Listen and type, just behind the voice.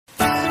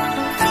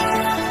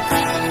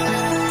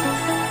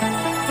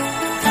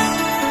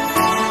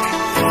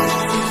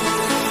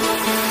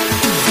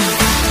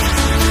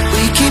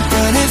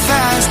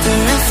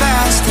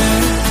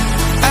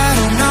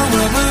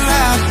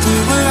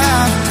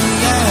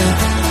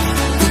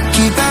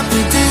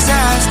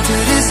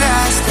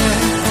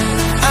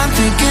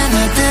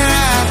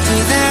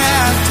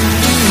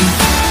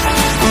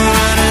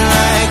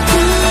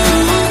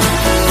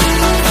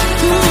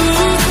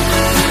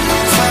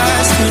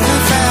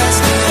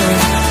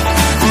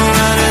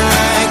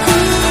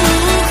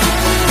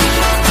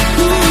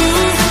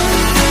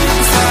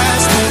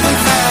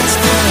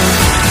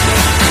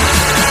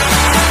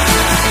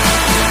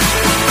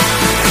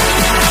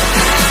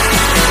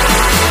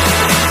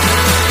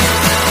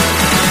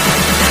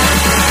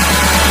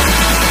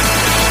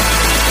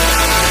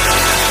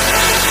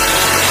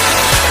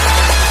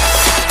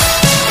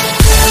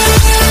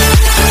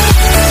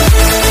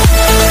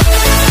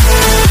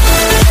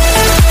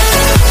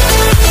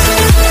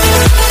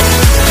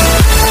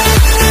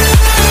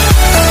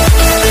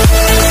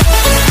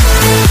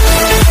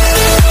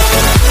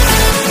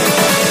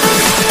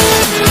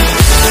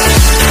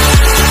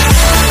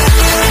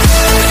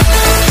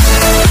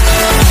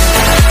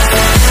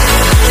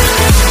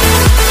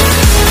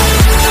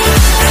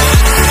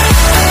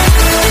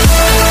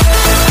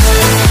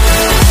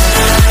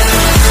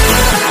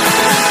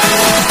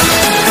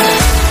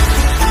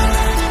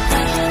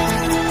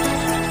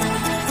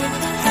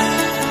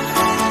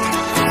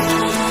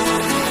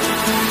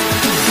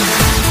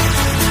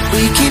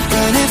We keep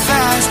running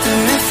faster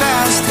and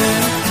faster.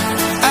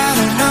 I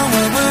don't know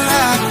what we're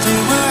after,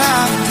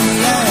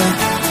 yeah.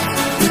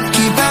 We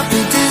keep up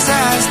with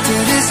disaster,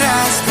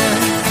 disaster.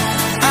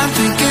 I'm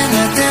thinking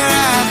that they're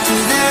after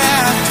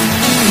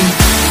me.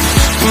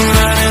 We're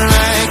running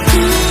like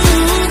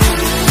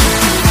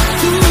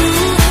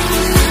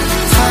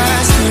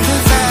faster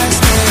and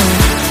faster.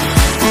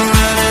 We're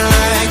running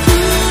like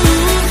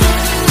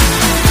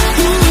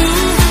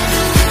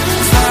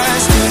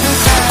faster and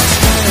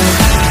faster.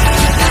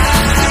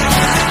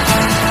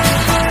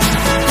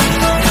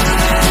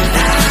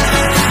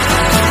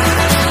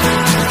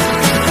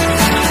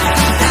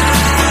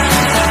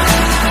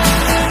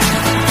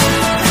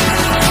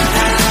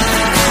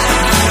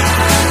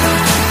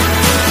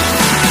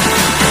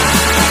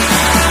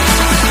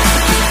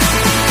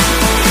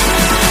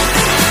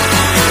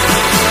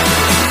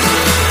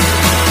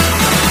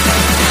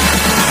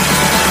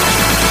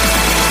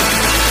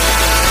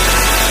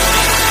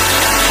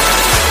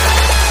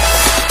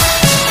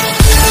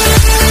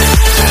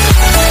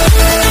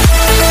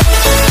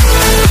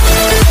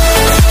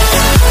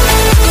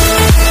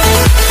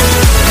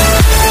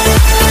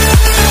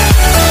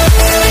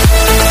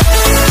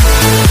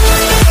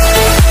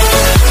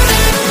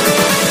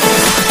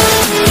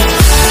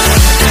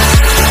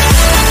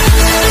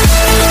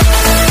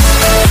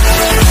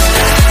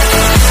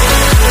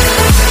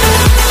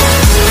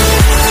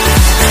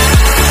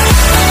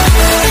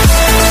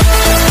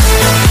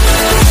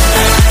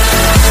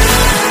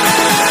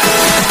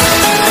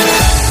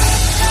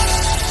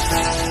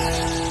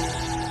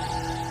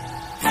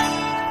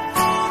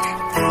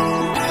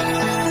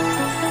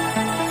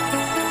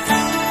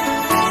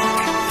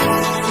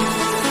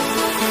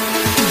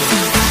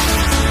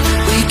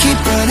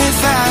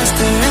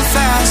 Faster and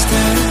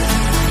faster.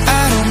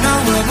 I don't know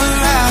what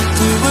we're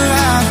after,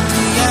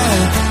 yeah.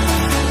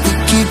 We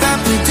keep up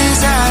with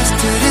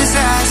disaster,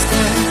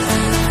 disaster.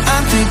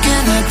 I'm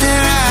thinking that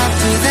they're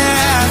after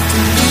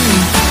me.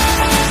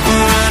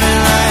 We're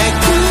running like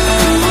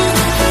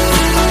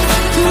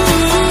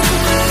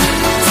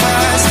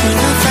faster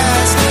and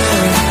faster.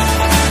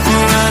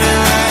 We're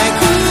running like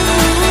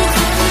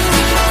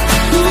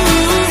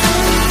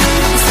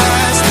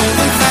faster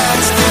and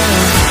faster.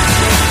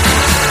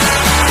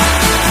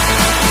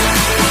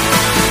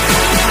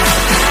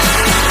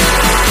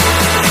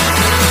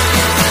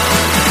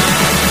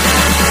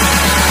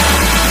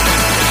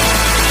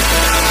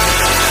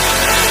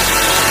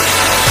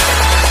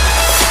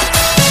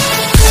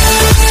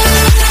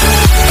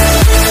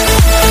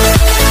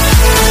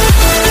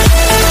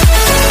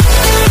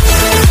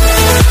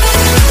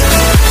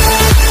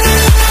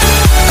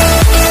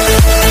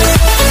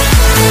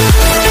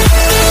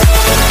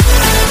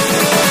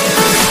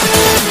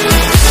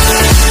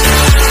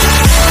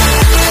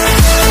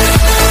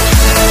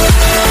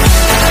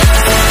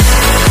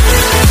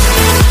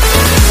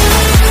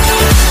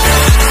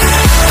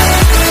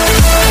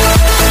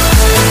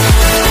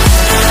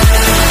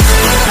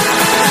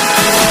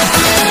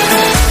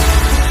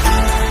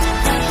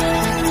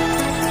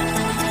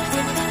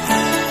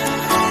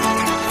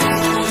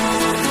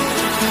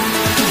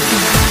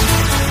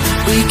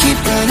 We keep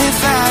running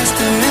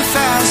faster and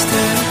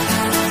faster.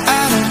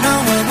 I don't know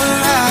what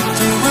we're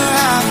after,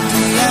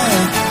 yeah.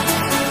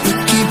 We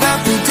keep up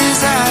with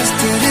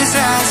disaster,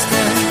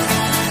 disaster.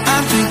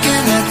 I'm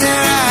thinking that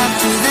they're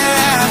after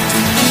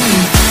me.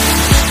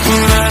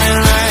 We're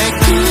running like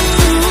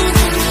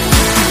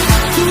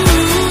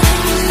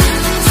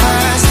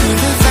faster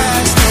and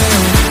faster.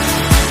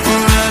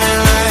 We're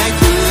running like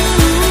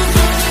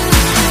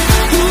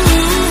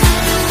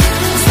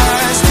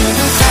faster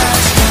and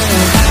faster.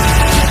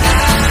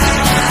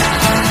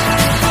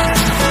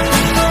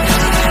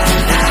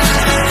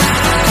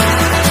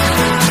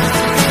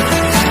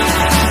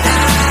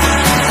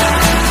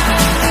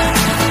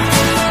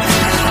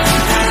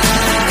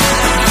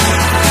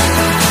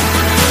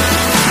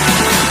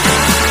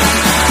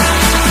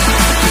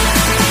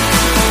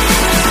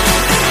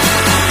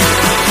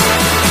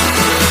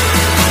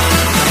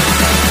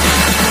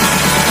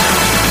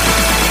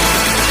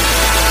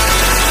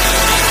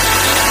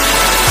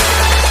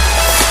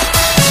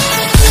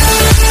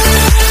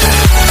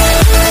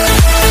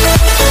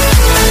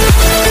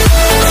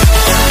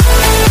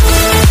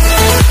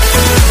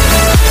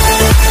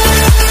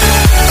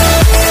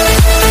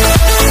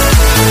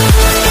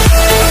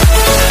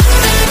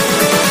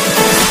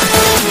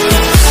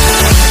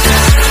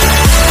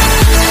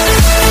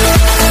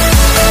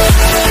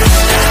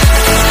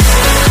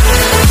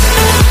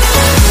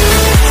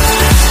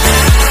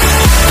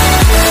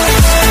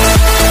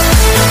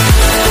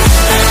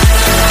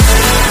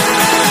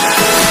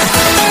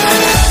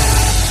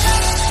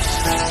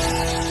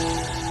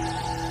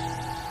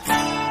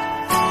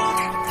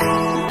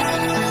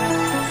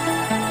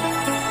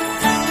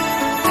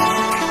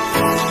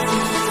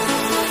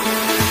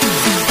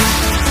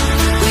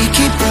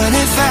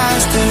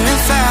 Faster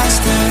and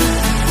faster.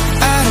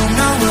 I don't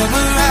know what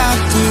we're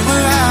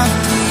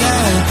after,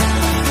 yeah.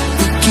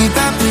 We keep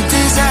up with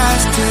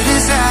disaster,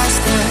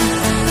 disaster.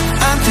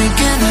 I'm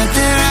thinking that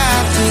they're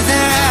after